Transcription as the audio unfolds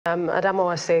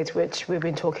Adamawa State, which we've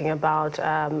been talking about,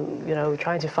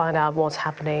 trying to find out what's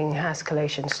happening. Has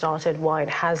collation started? Why it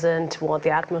hasn't? What the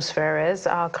atmosphere is?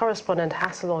 Our correspondent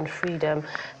Hasselon Freedom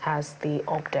has the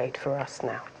update for us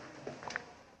now.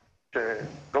 The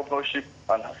governorship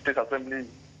and state assembly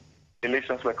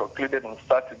elections were concluded on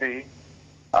Saturday,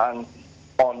 and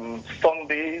on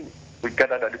Sunday we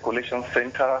gathered at the Collation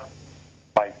Center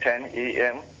by 10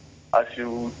 a.m. As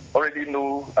you already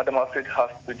know, Adamawa State has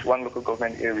 21 local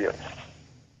government areas.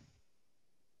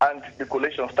 And the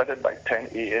collation started by 10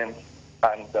 a.m.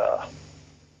 and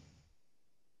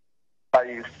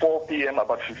by 4 p.m.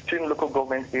 about 15 local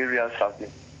government areas have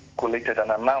been collated and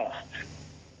announced.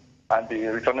 And the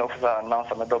returning officer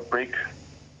announced another break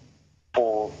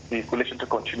for the collation to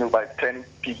continue by 10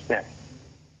 p.m.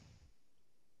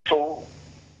 So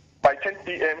by 10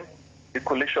 p.m. the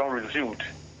collation resumed,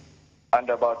 and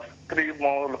about 3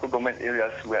 more local government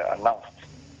areas were announced,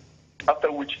 after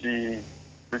which the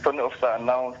returning officer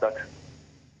announced that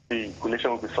the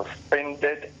collation will be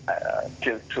suspended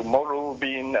till tomorrow,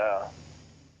 being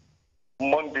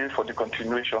Monday, for the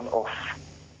continuation of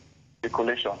the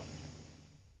collation.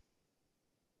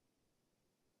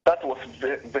 That was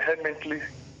vehemently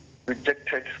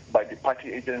rejected by the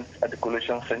party agents at the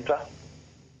Collation Center.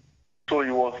 So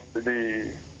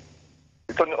the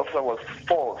returning officer was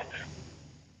forced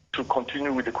to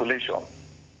continue with the collation.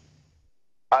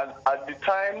 And at the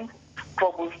time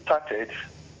trouble started,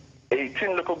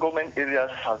 18 local government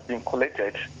areas have been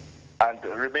collected, and the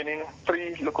remaining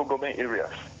 3 local government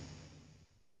areas.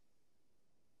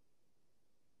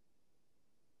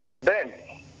 Then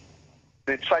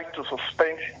they tried to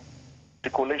suspend the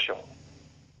collation,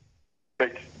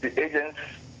 but the agents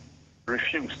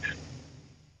refused.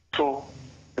 So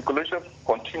the collation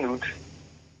continued.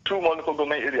 2 more local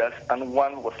government areas and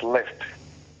 1 was left,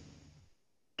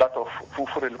 that of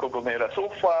Fufure local government area. So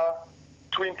far,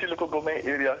 20 local government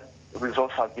area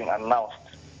results have been announced.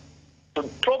 The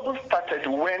trouble started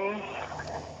when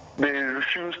they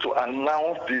refused to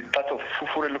announce that of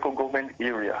Fufure local government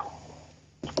area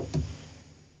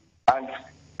and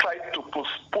tried to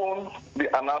postpone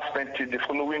the announcement till the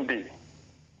following day.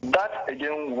 That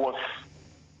again was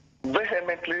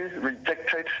vehemently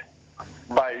rejected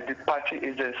by the party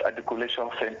agents at the Collation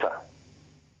Center.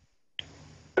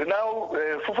 Now,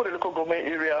 Fufure local government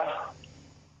area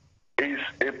is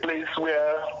a place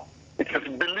where it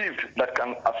is believed that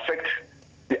can affect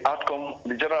the outcome,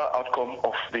 the general outcome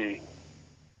of the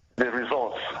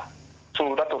results.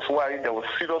 So that was why there was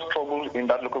serious trouble in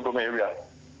that local government area.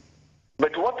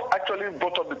 But what actually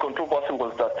brought up the controversy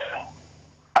was that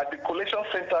at the Collation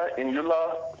Center in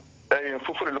Yola, in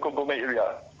Fufure local government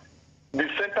area, the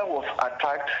center was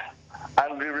attacked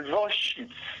and the result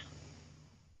sheets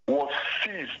was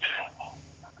seized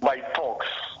by thugs.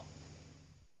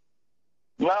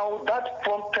 Now that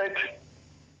prompted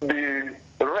the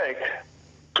REC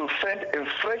to send a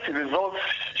fresh results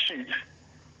sheet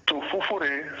to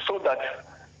Fufure so that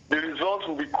the results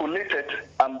will be collated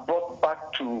and brought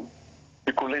back to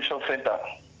the Collation Center.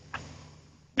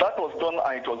 That was done,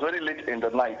 and it was very late in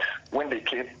the night when they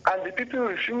came, and the people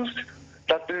refused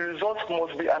that the results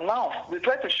must be announced. They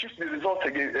tried to shift the results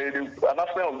again, the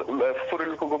announcement of the Fufure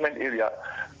local government area,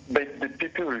 but the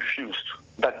people refused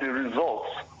that the results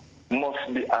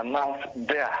must be announced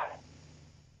there.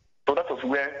 So that was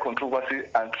where controversy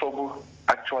and trouble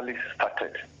actually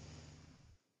started.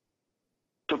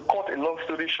 To cut a long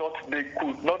story short, they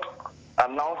could not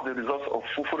announce the results of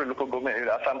Fufure local government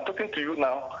area. As I'm talking to you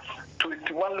now,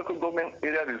 21 local government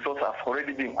area results have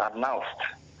already been announced.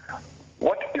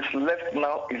 What is left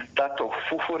now is that of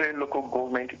Fufure local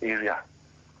government area.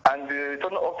 And the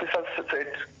returning officer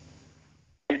said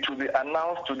it will be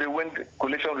announced today when the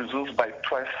collation resumes by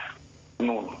 12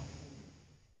 noon.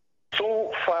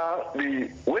 So far,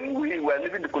 when we were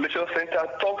leaving the Collation Center,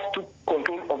 thugs took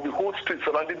control of the whole street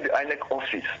surrounding the INEC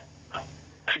office.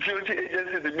 Security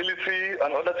agencies, the military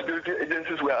and other security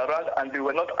agencies were around, and they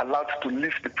were not allowed to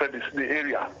leave the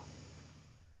area.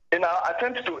 In our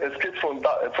attempt to escape from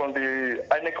the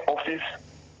INEC office,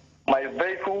 my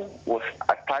vehicle was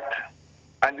attacked,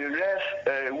 and the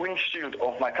rear windshield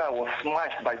of my car was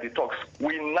smashed by the thugs.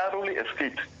 We narrowly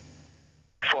escaped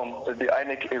from the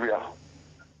INEC area.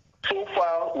 So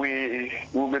far, we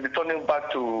will be returning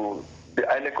back to the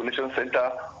INEC Collation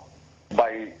Center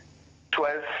by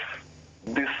 12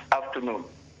 this afternoon.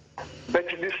 But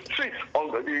the street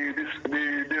on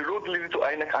the road leading to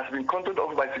INEC has been controlled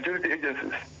over by security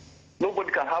agencies.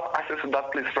 Nobody can have access to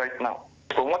that place right now.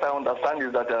 From what I understand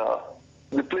is that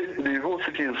the whole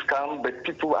city is calm, but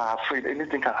people are afraid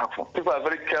anything can happen. People are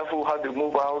very careful how they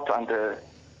move out, and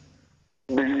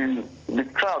the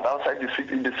crowd outside the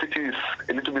city is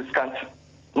a little bit scanty.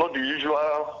 Not the usual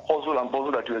hustle and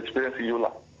bustle that you experience in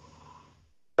Yola.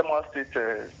 Adamawa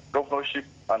State governorship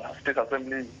and state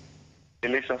assembly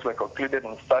elections were concluded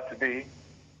on Saturday,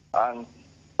 and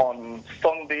on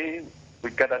Sunday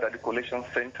we gathered at the Collation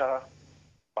Center